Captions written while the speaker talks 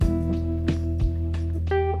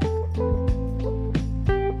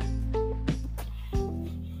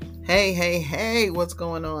Hey, what's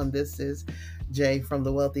going on? This is Jay from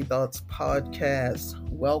the Wealthy Thoughts Podcast.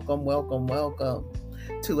 Welcome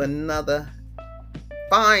to another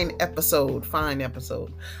fine episode.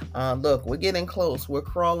 Look, we're getting close. We're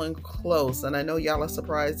crawling close. And I know y'all are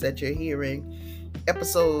surprised that you're hearing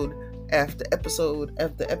episode after episode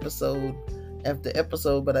after episode,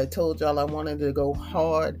 but I told y'all I wanted to go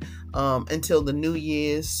hard until the New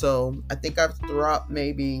Year's. So I think I've dropped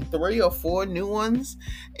maybe 3 or 4 new ones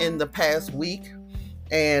in the past week.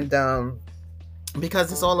 And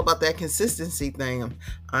because it's all about that consistency thing,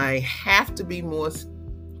 I have to be more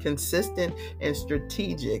consistent and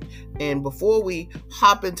strategic. And before we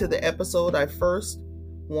hop into the episode, I first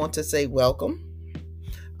want to say welcome.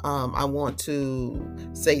 I want to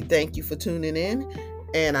say thank you for tuning in.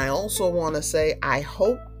 And I also want to say I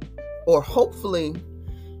hope, or hopefully,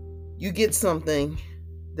 you get something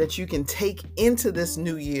that you can take into this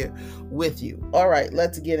new year with you. All right,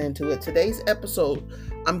 let's get into it. Today's episode,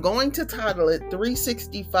 I'm going to title it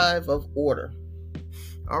 365 of Order.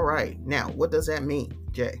 All right, now, what does that mean,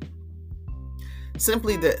 Jay?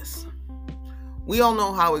 Simply this. We all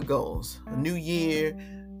know how it goes. A new year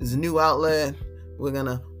is a new outlet. We're going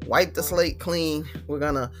to wipe the slate clean. We're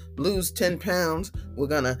going to lose 10 pounds. We're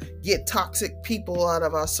going to get toxic people out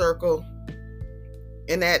of our circle.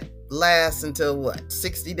 And that lasts until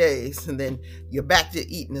 60 days. And then you're back to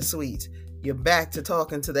eating the sweets. You're back to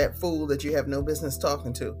talking to that fool that you have no business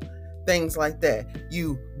talking to. Things like that.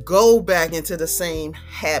 You go back into the same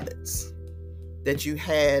habits that you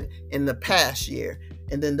had in the past year,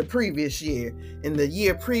 and then the previous year, and the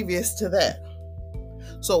year previous to that.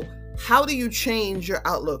 So how do you change your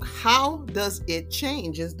outlook? How does it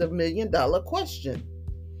change is the $1 million question.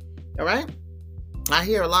 All right. I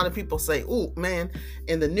hear a lot of people say, oh man,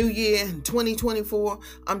 in the new year, in 2024,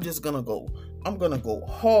 I'm going to go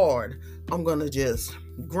hard. I'm going to just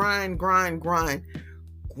grind. Grinding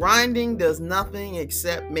does nothing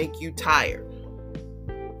except make you tired.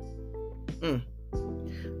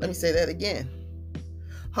 Let me say that again.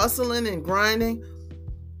 Hustling and grinding,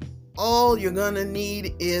 all you're going to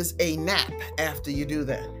need is a nap after you do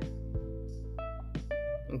that.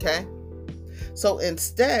 Okay? So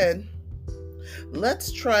instead,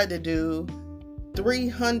 let's try to do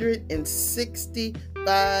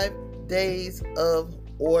 365 days of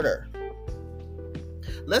order.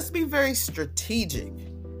 Let's be very strategic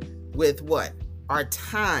with what? Our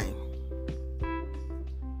time,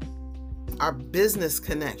 our business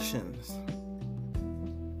connections,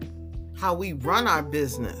 how we run our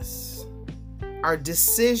business, our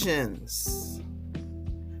decisions,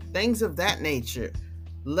 things of that nature.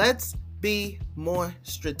 Let's be more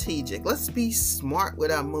strategic. Let's be smart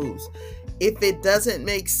with our moves. If it doesn't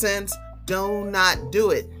make sense, do not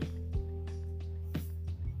do it.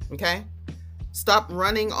 Okay? Stop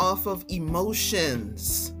running off of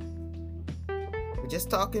emotions. We're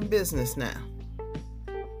just talking business now.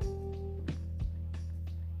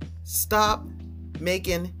 Stop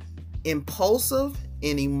making impulsive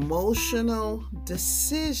and emotional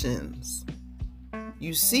decisions.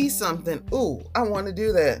 You see something, ooh, I want to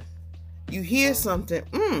do that. You hear something,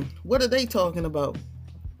 what are they talking about?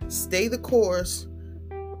 Stay the course.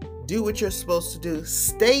 Do what you're supposed to do.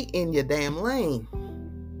 Stay in your damn lane.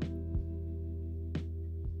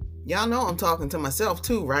 Y'all know I'm talking to myself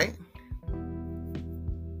too, right?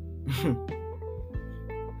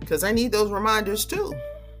 Because I need those reminders too.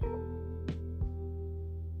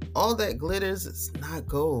 All that glitters is not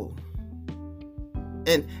gold.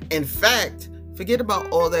 And in fact, forget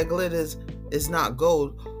about all that glitters is not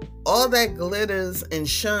gold. All that glitters and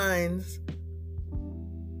shines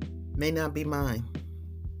may not be mine.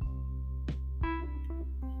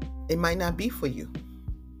 It might not be for you.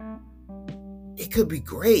 It could be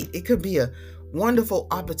great. It could be a wonderful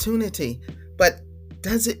opportunity. But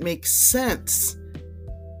does it make sense?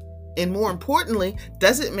 And more importantly,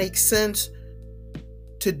 does it make sense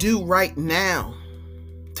to do right now?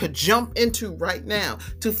 To jump into right now?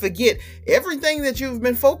 To forget everything that you've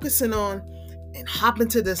been focusing on and hop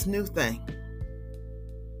into this new thing?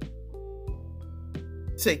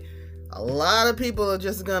 See, a lot of people are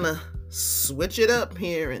just gonna switch it up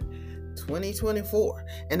here in 2024.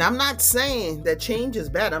 And I'm not saying that change is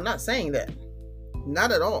bad. I'm not saying that.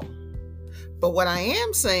 Not at all. But what I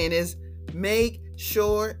am saying is make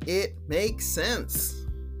sure it makes sense.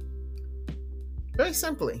 Very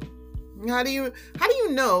simply. How do you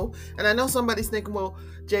know? And I know somebody's thinking, well,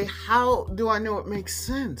 Jay, how do I know it makes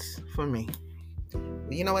sense for me?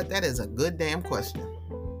 Well, you know what? That is a good damn question.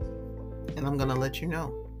 And I'm going to let you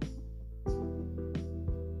know.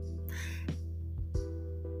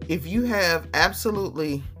 If you have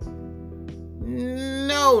absolutely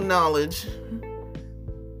no no knowledge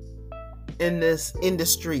in this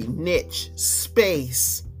industry, niche,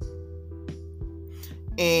 space,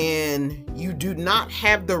 and you do not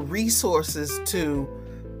have the resources to,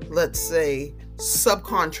 let's say,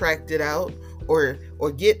 subcontract it out or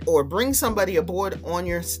bring somebody aboard on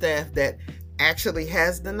your staff that actually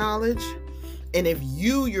has the knowledge, and if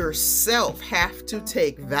you yourself have to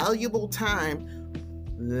take valuable time,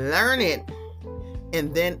 learn it,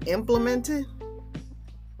 and then implement it,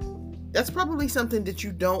 that's probably something that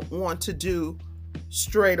you don't want to do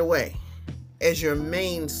straight away as your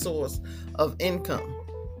main source of income.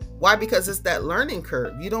 Why? Because it's that learning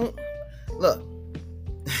curve. You don't, look,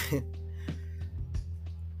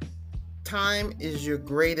 time is your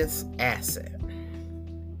greatest asset.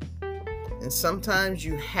 And sometimes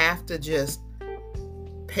you have to just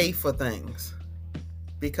pay for things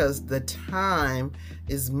because the time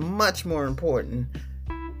is much more important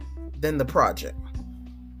than the project.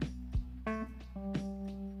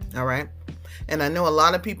 All right. And I know a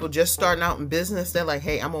lot of people just starting out in business, they're like,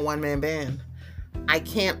 hey, I'm a one-man band. I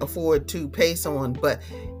can't afford to pay someone. But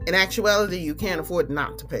in actuality, you can't afford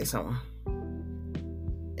not to pay someone.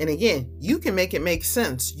 And again, you can make it make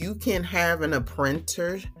sense. You can have an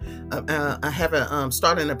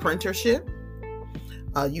start an apprenticeship.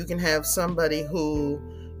 You can have somebody who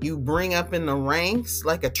you bring up in the ranks,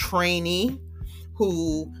 like a trainee,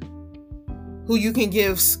 who you can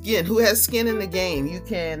give skin, who has skin in the game. You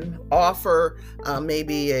can offer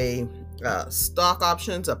maybe a stock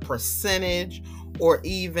options, a percentage, or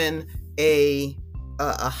even a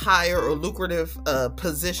higher or lucrative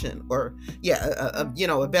position, or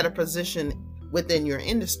a better position within your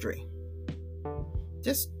industry.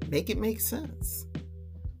 Just make it make sense.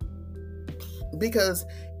 Because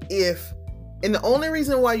and the only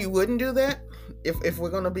reason why you wouldn't do that, if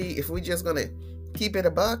we're just gonna keep it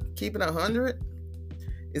a buck, keep it 100,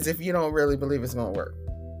 is if you don't really believe it's gonna work,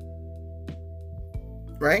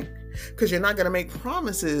 right? Because you're not gonna make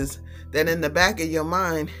promises that in the back of your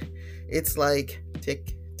mind, it's like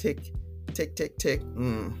tick, tick, tick, tick, tick.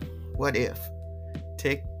 What if?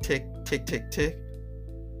 Tick, tick, tick, tick, tick.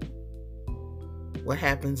 What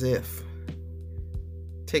happens if?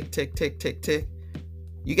 Tick, tick, tick, tick, tick.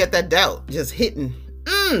 You get that doubt just hitting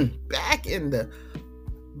back in the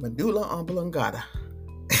medulla oblongata.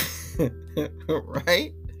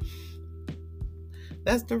 Right?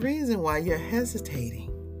 That's the reason why you're hesitating.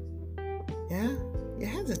 Yeah? You're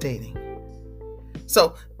hesitating.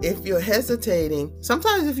 So if you're hesitating,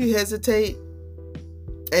 sometimes if you hesitate,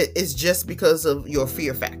 it's just because of your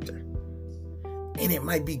fear factor. And it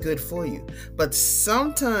might be good for you. But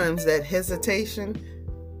sometimes that hesitation,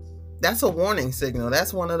 that's a warning signal.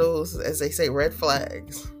 That's one of those, as they say, red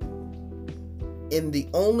flags. And the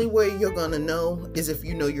only way you're going to know is if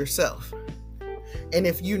you know yourself. And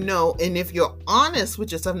if you're honest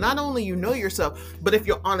with yourself, not only you know yourself, but if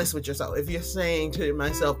you're honest with yourself, if you're saying to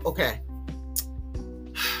myself, okay,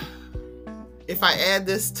 if I add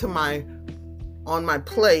this on my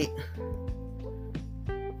plate,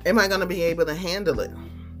 am I going to be able to handle it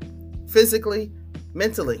physically,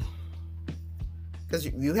 mentally? Because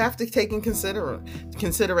you have to take in consideration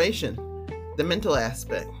the mental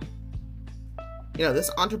aspect. This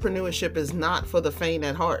entrepreneurship is not for the faint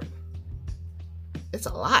at heart. It's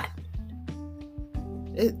a lot.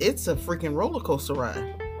 It's a freaking roller coaster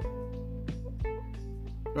ride.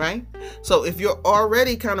 Right? So if you're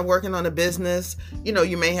already kind of working on a business,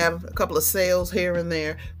 you may have a couple of sales here and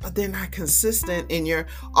there, but they're not consistent, and you're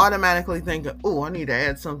automatically thinking, oh, I need to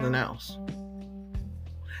add something else.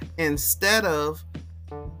 Instead of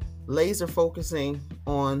laser focusing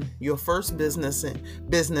on your first business,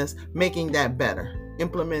 making that better,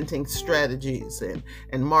 implementing strategies and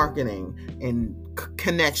marketing and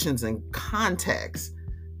connections and contacts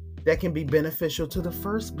that can be beneficial to the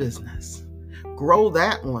first business. Grow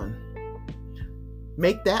that one.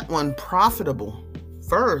 Make that one profitable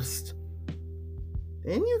first.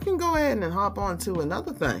 Then you can go ahead and hop on to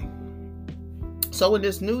another thing. So in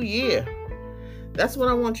this new year, that's what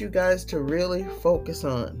I want you guys to really focus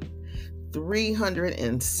on.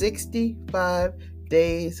 365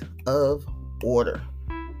 days of order.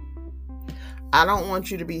 I don't want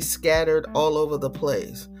you to be scattered all over the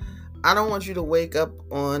place. I don't want you to wake up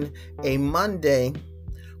on a Monday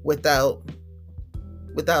without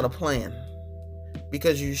a plan,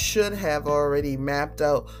 because you should have already mapped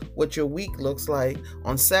out what your week looks like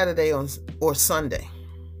on Saturday or Sunday.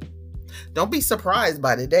 Don't be surprised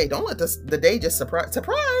by the day. Don't let the day just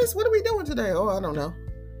surprise. What are we doing today? Oh, I don't know.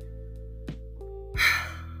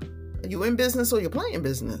 Are you in business or you're playing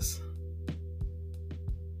business?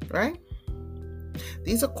 Right?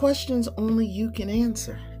 These are questions only you can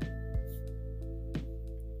answer.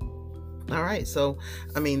 All right. So,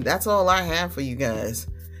 that's all I have for you guys.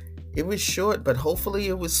 It was short, but hopefully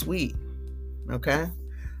it was sweet. Okay.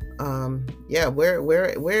 Yeah, we're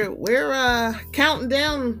counting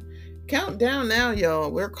down now,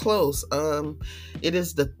 y'all. We're close. It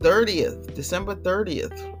is the 30th, December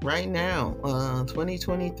 30th, right now,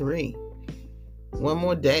 2023. One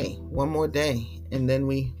more day, and then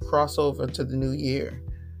we cross over to the new year.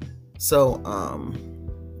 So,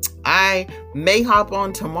 I may hop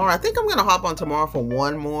on tomorrow. I think I'm gonna hop on tomorrow for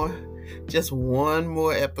just one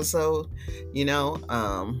more episode,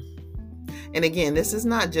 and again, this is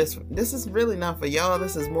really not for y'all.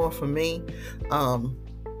 This is more for me,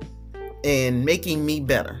 and making me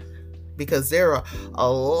better, because there are a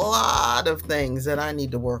lot of things that I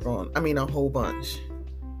need to work on. A whole bunch.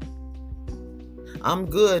 I'm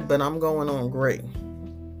good, but I'm going on great.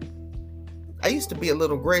 I used to be a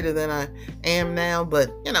little greater than I am now,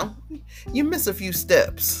 but you miss a few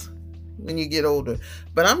steps when you get older.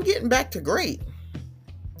 But I'm getting back to great.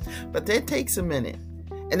 But that takes a minute.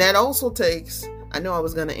 And that also takes, I know I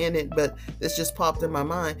was going to end it, but this just popped in my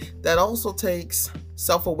mind. That also takes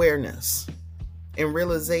self-awareness and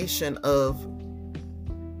realization of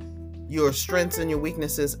your strengths and your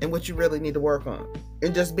weaknesses and what you really need to work on.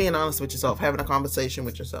 And just being honest with yourself, having a conversation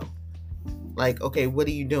with yourself. Like, okay, what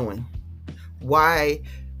are you doing? Why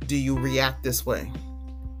do you react this way?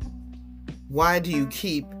 Why do you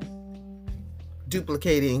keep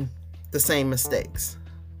duplicating the same mistakes?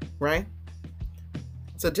 Right?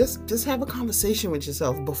 So just have a conversation with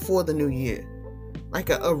yourself before the new year. Like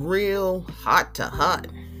a real heart to heart.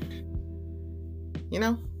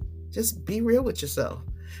 Just be real with yourself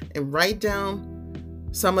and write down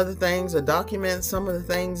some of the things, or document some of the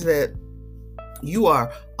things that you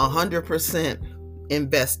are 100%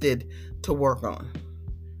 invested to work on.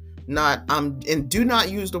 And do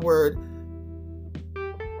not use the word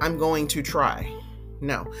I'm going to try.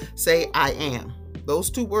 No, say I am. Those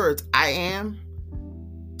two words, I am,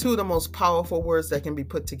 two of the most powerful words that can be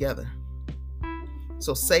put together.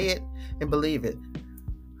 So say it and believe it.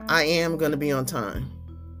 I am going to be on time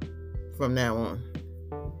from now on.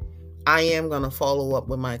 I am going to follow up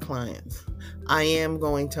with my clients. I am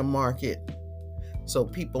going to market so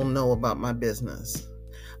people know about my business.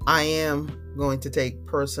 I am going to take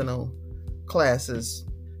personal classes.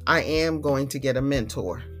 I am going to get a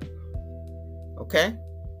mentor. Okay?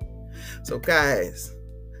 So guys,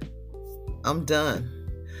 I'm done.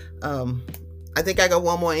 I think I got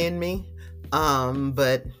one more in me.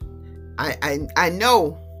 But I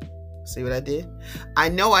know, see what I did? I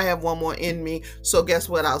know I have one more in me. So guess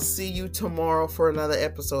what? I'll see you tomorrow for another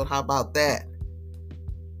episode. How about that?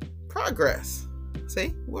 Progress.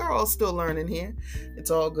 See, we're all still learning here.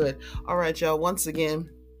 It's all good. All right, y'all. Once again,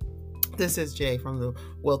 this is Jay from the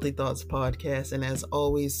Wealthy Thoughts Podcast. And as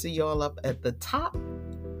always, see y'all up at the top,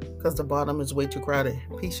 because the bottom is way too crowded.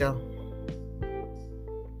 Peace, y'all.